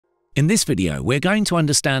In this video, we're going to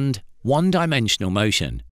understand one-dimensional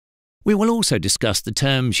motion. We will also discuss the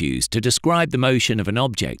terms used to describe the motion of an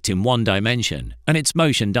object in one dimension and its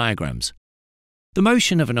motion diagrams. The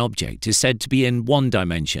motion of an object is said to be in one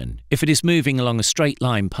dimension if it is moving along a straight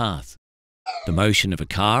line path. The motion of a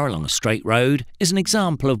car along a straight road is an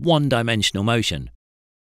example of one-dimensional motion.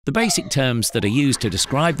 The basic terms that are used to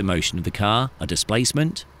describe the motion of the car are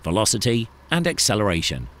displacement, velocity, and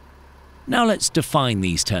acceleration. Now let's define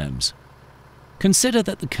these terms. Consider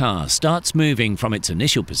that the car starts moving from its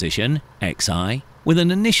initial position, xi, with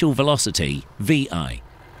an initial velocity, vi.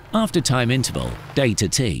 After time interval, data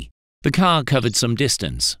t, the car covered some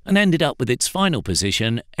distance and ended up with its final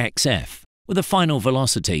position, xf, with a final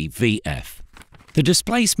velocity, vf. The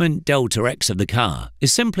displacement delta x of the car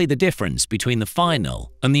is simply the difference between the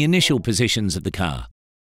final and the initial positions of the car.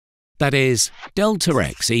 That is, delta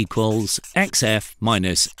x equals xf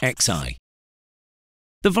minus xi.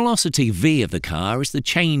 The velocity v of the car is the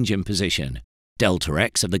change in position, delta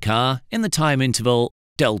x of the car in the time interval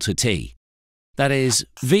delta t. That is,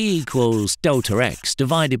 v equals delta x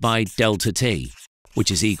divided by delta t, which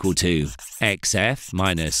is equal to xf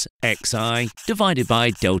minus xi divided by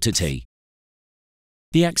delta t.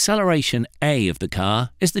 The acceleration a of the car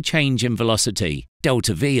is the change in velocity,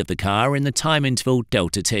 delta v of the car in the time interval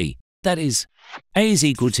delta t. That is, a is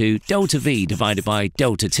equal to delta v divided by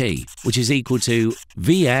delta t, which is equal to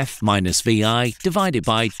vf minus vi divided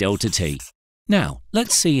by delta t. Now,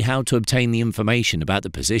 let's see how to obtain the information about the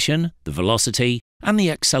position, the velocity, and the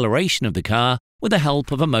acceleration of the car with the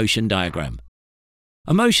help of a motion diagram.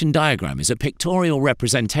 A motion diagram is a pictorial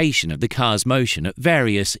representation of the car's motion at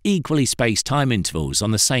various equally spaced time intervals on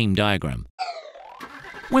the same diagram.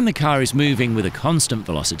 When the car is moving with a constant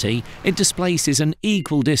velocity, it displaces an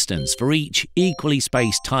equal distance for each equally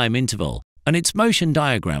spaced time interval, and its motion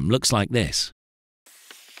diagram looks like this.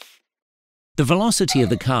 The velocity of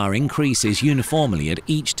the car increases uniformly at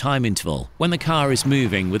each time interval when the car is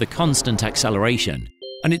moving with a constant acceleration,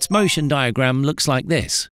 and its motion diagram looks like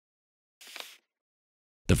this.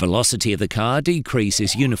 The velocity of the car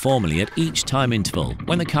decreases uniformly at each time interval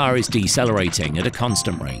when the car is decelerating at a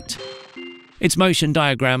constant rate. Its motion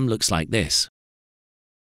diagram looks like this.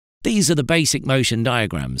 These are the basic motion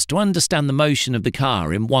diagrams to understand the motion of the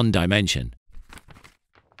car in one dimension.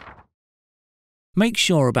 Make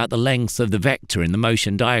sure about the length of the vector in the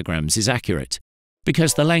motion diagrams is accurate,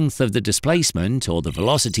 because the length of the displacement or the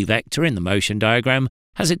velocity vector in the motion diagram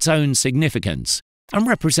has its own significance and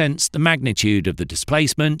represents the magnitude of the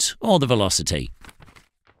displacement or the velocity.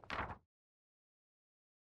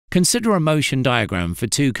 Consider a motion diagram for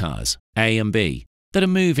two cars, A and B, that are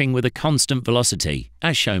moving with a constant velocity,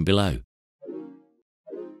 as shown below.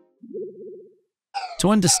 To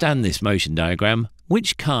understand this motion diagram,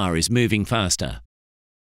 which car is moving faster?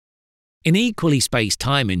 In equally spaced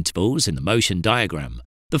time intervals in the motion diagram,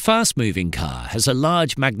 the fast-moving car has a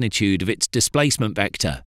large magnitude of its displacement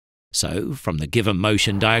vector. So, from the given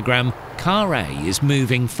motion diagram, car A is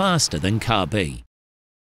moving faster than car B.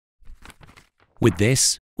 With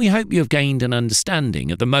this, we hope you have gained an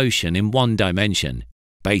understanding of the motion in one dimension,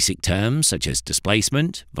 basic terms such as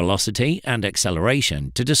displacement, velocity, and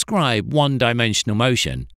acceleration to describe one-dimensional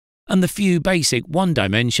motion, and the few basic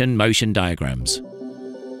one-dimension motion diagrams.